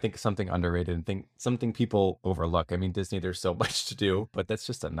good one. I think something underrated and something people overlook. I mean, Disney, there's so much to do, but that's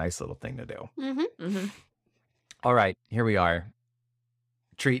just a nice little thing to do. Mm-hmm. Mm-hmm. All right, here we are.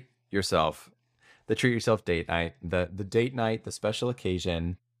 Treat yourself. The treat yourself date night, the date night, the special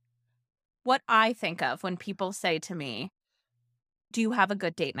occasion. What I think of when people say to me, do you have a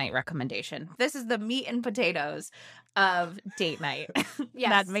good date night recommendation? This is the meat and potatoes of date night. Yes.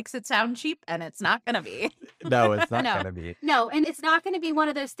 That makes it sound cheap, and it's not going to be. No, it's not No. gonna be. No, and it's not going to be one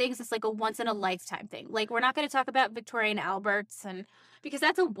of those things that's like a once in a lifetime thing. Like we're not going to talk about Victoria and Albert's, and because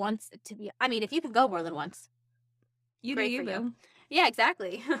that's a once to be. I mean, if you can go more than once, You do Great you, for you. boo. yeah,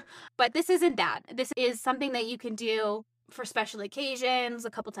 exactly. But this isn't that. This is something that you can do for special occasions, a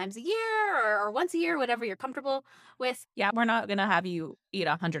couple times a year, or once a year, whatever you're comfortable with. Yeah, we're not going to have you eat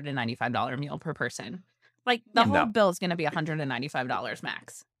a $195 meal per person. Like, the No. whole bill is going to be $195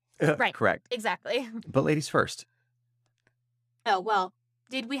 max. Right. Correct. Exactly. But ladies first. Oh well,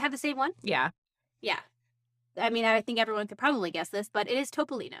 did we have the same one? Yeah. Yeah. I mean, I think everyone could probably guess this, but it is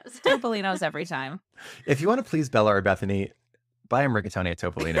Topolino's. Topolino's every time. If you want to please Bella or Bethany, buy them rigatoni at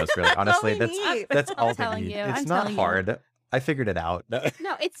Topolino's. Really, honestly, that's all they telling need. you, It's I'm not telling you. hard. I figured it out. No,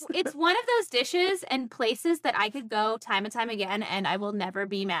 it's one of those dishes and places that I could go time and time again, and I will never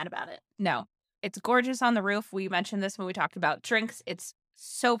be mad about it. No, it's gorgeous on the roof. We mentioned this when we talked about drinks. It's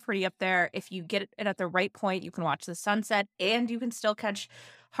so pretty up there. If you get it at the right point, you can watch the sunset and you can still catch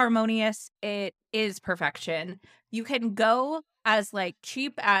Harmonious. It is perfection. You can go as like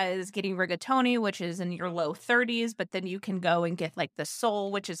cheap as getting rigatoni, which is in your low 30s, but then you can go and get like the sole,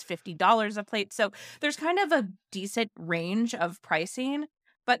 which is $50 a plate. So there's kind of a decent range of pricing,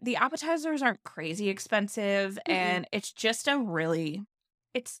 but the appetizers aren't crazy expensive. And it's just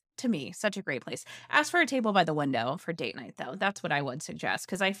it's to me such a great place. As for a table by the window for date night, though, that's what I would suggest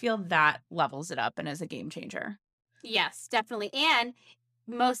because I feel that levels it up and is a game changer. Yes, definitely. And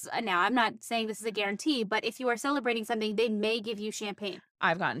now I'm not saying this is a guarantee, but if you are celebrating something, they may give you champagne.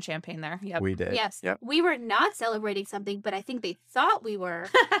 I've gotten champagne there. Yep. We did. Yes. Yep. We were not celebrating something, but I think they thought we were.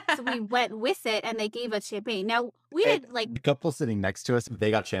 So we went with it and they gave us champagne. Now, we And did like, the couple sitting next to us,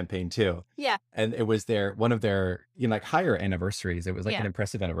 they got champagne too. yeah. And it was one of their, like higher anniversaries. It was like Yeah. an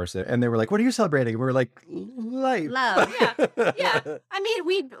impressive anniversary. And they were like, "What are you celebrating?" We were like, "Life." Love. Yeah. I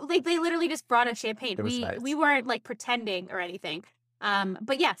mean, they literally just brought us champagne. It was nice. We weren't like pretending or anything.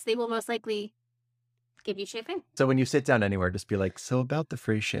 But yes, they will most likely give you champagne. So when you sit down anywhere, just be like, "So about the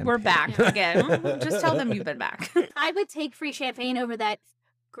free champagne." We're back again. Just tell them you've been back. I would take free champagne over that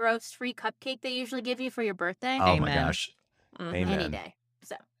gross free cupcake they usually give you for your birthday Oh my Amen. gosh. Mhm. Amen. any day.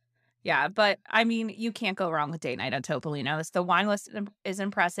 So Yeah, but I mean, you can't go wrong with date night at Topolino's. The wine list is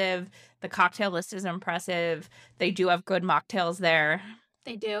impressive. The cocktail list is impressive. They do have good mocktails there.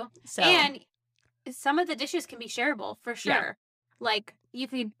 they do. So And some of the dishes can be shareable for sure. Yeah. Like you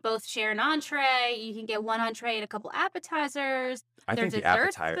could both share an entree, you can get one entree and a couple appetizers. I Their think the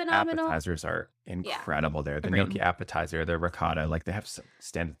dessert's phenomenal. appetizers are incredible there. The Agreed. gnocchi appetizer, the ricotta, like they have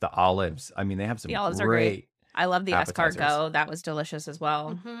some the olives. I mean, they have some The olives are great. great. I love the Appetizers. escargot. That was delicious as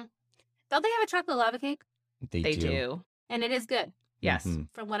well. Mhm. Don't they have a chocolate lava cake? They do. And it is good Yes. Mhm.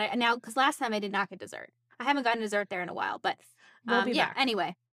 from what because last time I did not get dessert. I haven't gotten dessert there in a while, but We'll be yeah, back.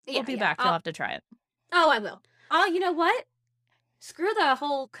 anyway. We'll be back. You'll have to try it. Oh, I will. Oh, you know what? Screw the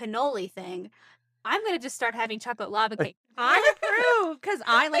whole cannoli thing. I'm going to just start having chocolate lava cake. I approve because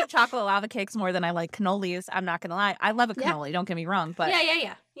I like chocolate lava cakes more than I like cannolis. I'm not gonna lie. I love a Yeah. cannoli. Don't get me wrong, but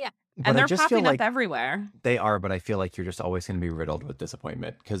Yeah. But and I they're just feel popping up like everywhere. they are, but I feel like you're just always going to be riddled with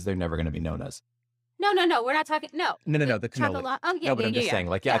disappointment because they're never going to be known as. No. We're not talking. No. No, the chocolate cannoli. lava. Oh, yeah. No, but I'm just saying,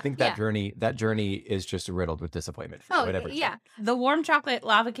 like, I think that yeah. journey is just riddled with disappointment for Oh, whatever reason. yeah. The warm chocolate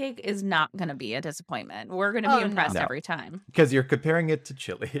lava cake is not gonna be a disappointment. We're gonna Oh, be no. impressed No. every time. Because you're comparing it to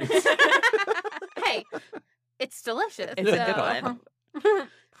Chili's. Hey, it's delicious. It's a good one.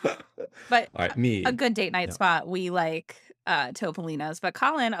 But All right, me. a good date night Yeah. spot. We like Topolino's, but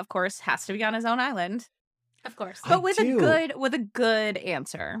Colin, of course, has to be on his own island. Of course. I But with do. a good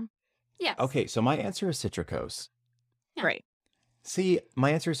answer. Yes. Okay, so my answer is Citricos. Yeah. Great. See,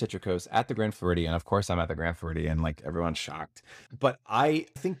 my answer is Citricos at the Grand Floridian. Of course, I'm at the Grand Floridian, like everyone's shocked. But I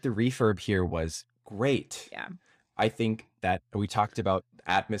think the refurb here was great. Yeah. I think that we talked about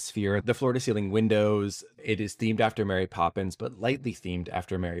atmosphere, the floor to ceiling windows. It is themed after Mary Poppins, but lightly themed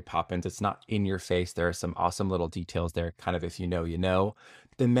after Mary Poppins. It's not in your face. There are some awesome little details there, kind of if you know, you know.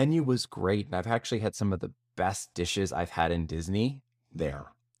 The menu was great. And I've actually had some of the best dishes I've had in Disney there.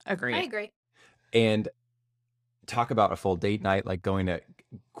 Agreed. I agree. And talk about a full date night, like going to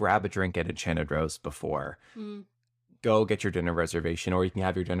grab a drink at Enchanted Rose before. Mm. Go get your dinner reservation, or you can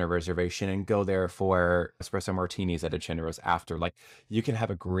have your dinner reservation and go there for espresso martinis at Enchanted Rose after. Like, you can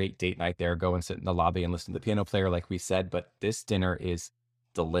have a great date night there, go and sit in the lobby and listen to the piano player, like we said. But this dinner is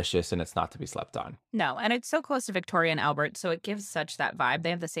delicious and it's not to be slept on. No, and it's so close to Victoria and Albert, so it gives such that vibe.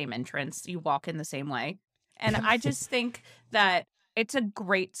 They have the same entrance. You walk in the same way. And I just think that it's a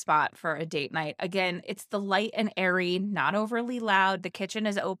great spot for a date night. Again, it's the light and airy, not overly loud. The kitchen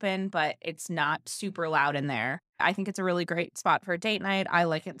is open, but it's not super loud in there. I think it's a really great spot for a date night. I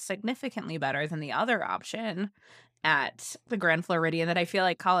like it significantly better than the other option at the Grand Floridian that I feel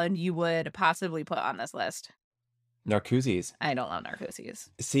like, Colin, you would possibly put on this list. Narcoossee's. I don't love Narcoossee's.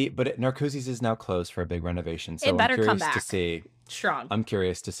 See, but Narcoossee's is now closed for a big renovation. So It better I'm come curious to back. see. Strong. I'm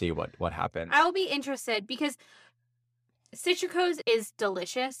curious to see what happens. I will be interested because Citrico's is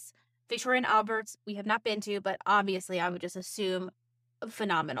delicious. Victoria and Albert's we have not been to, but obviously I would just assume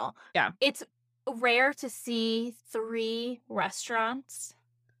phenomenal. Yeah. It's rare to see 3 restaurants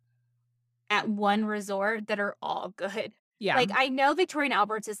at one resort that are all good. Yeah. Like, I know Victorian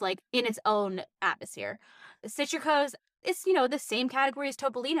Albert's is, like, in its own atmosphere. Citrico's is, the same category as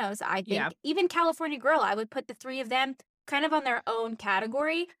Topolino's, I Yeah. think. Even California Grill, I would put the three of them kind of on their own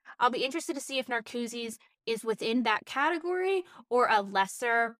category. I'll be interested to see if Narcoossee's is within that category or a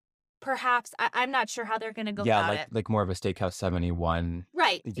lesser, perhaps. I'm not sure how they're going to go Yeah, about like it. like more of a Steakhouse 71,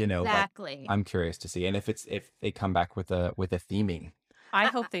 Right, but exactly. I'm curious to see. And if they come back with a theming. I I,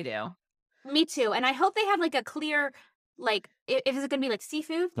 hope they do. Me too. And I hope they have like a clear, like, if it's going to be like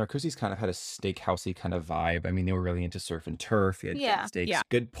seafood. Narcoossee's kind of had a steakhousey kind of vibe. I mean, they were really into surf and turf. You had Yeah. good steaks, Yeah.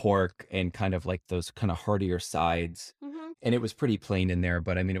 good pork, and kind of like those kind of heartier sides. Hmm. And it was pretty plain in there,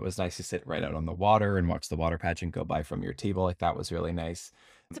 but I mean, it was nice to sit right out on the water and watch the water pageant go by from your table. Like that was really nice.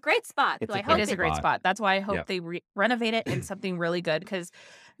 It's a great spot. It's So a I great hope It is a great spot. spot. That's why I hope Yep. they renovate it in something really good. Because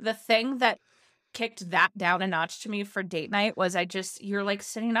the thing that kicked that down a notch to me for date night was you're like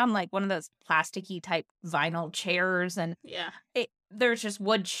sitting on like one of those plasticky type vinyl chairs, and Yeah. there's just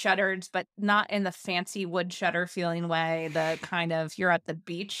wood shutters, but not in the fancy wood shutter feeling way, the kind of you're at the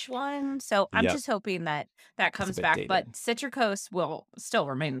beach one. So I'm Yep. just hoping that comes bit back. dated. But Citricos will still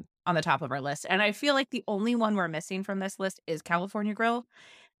remain on the top of our list. And I feel like the only one we're missing from this list is California Grill.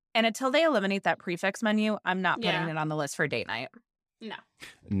 And until they eliminate that prefix menu, I'm not putting Yeah. it on the list for date night. No.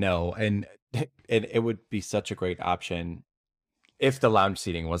 No, and it would be such a great option if the lounge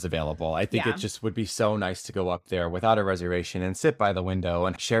seating was available. I think Yeah. it just would be so nice to go up there without a reservation and sit by the window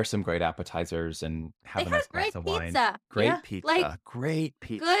and share some great appetizers and have They a nice have great glass of wine. pizza. Great Yeah. pizza. Like, Great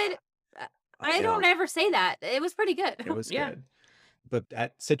pizza. Good. I Yeah. don't ever say that. It was pretty good. It was Yeah. good. But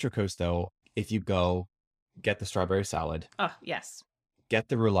at Citricos, though, if you go, get the strawberry salad, Oh, yes. get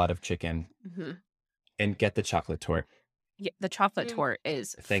the roulade of chicken, Hmm. and get the chocolate torte. Yeah, the chocolate Mm. torte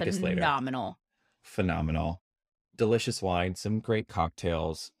is Thank us later. phenomenal. Phenomenal. Delicious wine, some great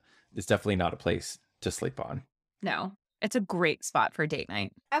cocktails. It's definitely not a place to sleep on. No, it's a great spot for date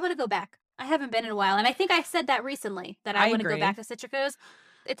night. I want to go back. I haven't been in a while. And I think I said that recently, that I I want to go agree. back to Citrico's.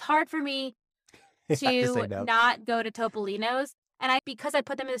 It's hard for me I have to say to no. not go to Topolino's. And because I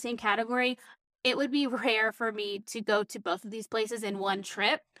put them in the same category, it would be rare for me to go to both of these places in one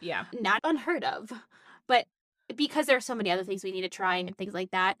trip. Yeah. Not unheard of, but because there are so many other things we need to try and things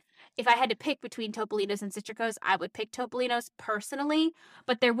like that. If I had to pick between Topolino's and Citrico's, I would pick Topolino's personally,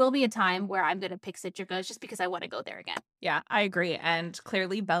 but there will be a time where I'm going to pick Citrico's just because I want to go there again. Yeah, I agree. And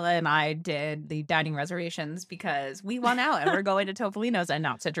clearly Bella and I did the dining reservations because we won out and we're going to Topolino's and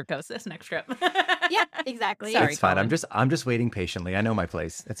not Citricos this next trip. Yeah, exactly. Sorry, It's fine. Colin. I'm just waiting patiently. I know my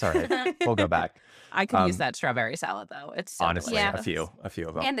place. It's all right. We'll go back. I could use Um, that strawberry salad though. It's so Honestly, Yeah. a few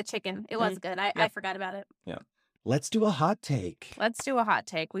of them. And the chicken. It was good. I Yep. forgot about it. Let's do a hot take. Let's do a hot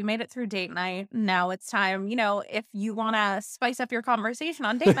take. We made it through date night. Now it's time, if you want to spice up your conversation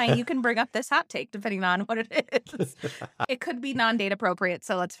on date night, you can bring up this hot take depending on what it is. It could be non-date appropriate,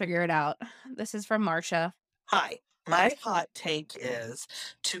 so let's figure it out. This is from Marcia. Hi, my hot take is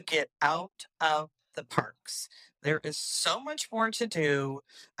to get out of the parks. There is so much more to do.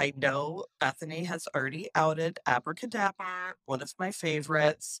 I know Bethany has already outed Abracadabra, one of my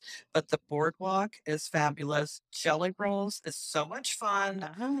favorites, but the boardwalk is fabulous. Jelly Rolls is so much fun.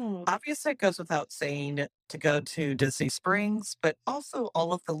 Oh. Obviously, it goes without saying to go to Disney Springs, but also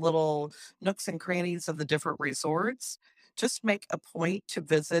all of the little nooks and crannies of the different resorts. Just make a point to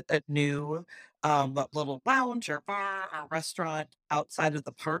visit a new little lounge or bar or restaurant outside of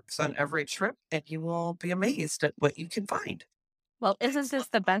the parks on every trip, and you will be amazed at what you can find. Well, isn't this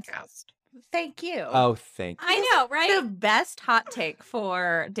the best? Podcast. Thank you. Oh, thank you. I know, The right? best hot take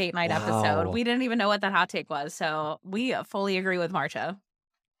for date night episode. Wow. We didn't even know what that hot take was, so we fully agree with Marcia.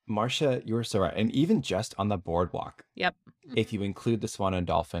 Marcia, you were so right. And even just on the boardwalk, Yep. if you include the Swan and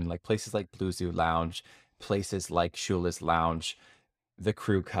Dolphin, like places like Blue Zoo Lounge, places like Shula's Lounge, the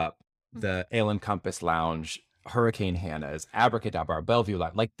Crew Cup, the Ale and Compass Lounge, Hurricane Hannah's, Abracadabra, Bellevue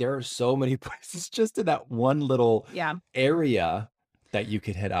Lounge, like there are so many places just in that one little Yeah. area that you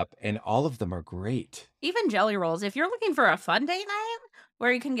could hit up, and all of them are great. Even Jelly Rolls. If you're looking for a fun date night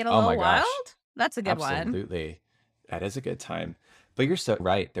where you can get a Oh my little gosh. wild, that's a good one. Absolutely. That is a good time. But you're so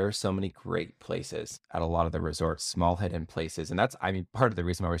right. There are so many great places at a lot of the resorts, small hidden places. And that's, I mean, part of the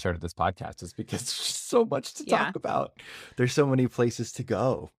reason why we started this podcast is because there's just so much to Yeah. talk about. There's so many places to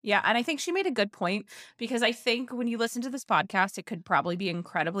go. Yeah, and I think she made a good point because I think when you listen to this podcast, it could probably be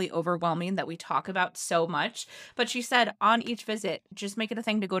incredibly overwhelming that we talk about so much. But she said on each visit, just make it a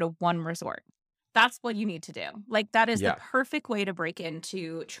thing to go to one resort. That's what you need to do. Like that is Yeah. the perfect way to break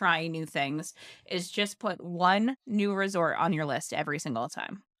into trying new things is just put one new resort on your list every single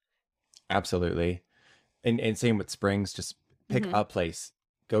time. Absolutely. And same with Springs, just pick Mhm. a place,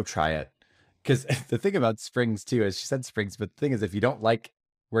 go try it. Because the thing about Springs too is she said Springs, but the thing is, if you don't like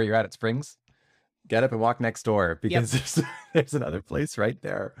where you're at Springs, get up and walk next door because there's another place right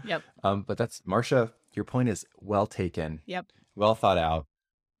there. Yep. But that's Marcia. Your point is well taken. Yep. Well thought out.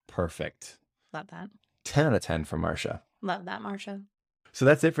 Perfect. Love that. 10 out of 10 from Marcia. Love that, Marcia. So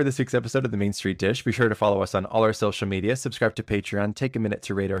that's it for this week's episode of The Main Street Dish. Be sure to follow us on all our social media, subscribe to Patreon, take a minute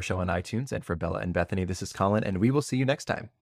to rate our show on iTunes. And for Bella and Bethany, this is Colin, and we will see you next time.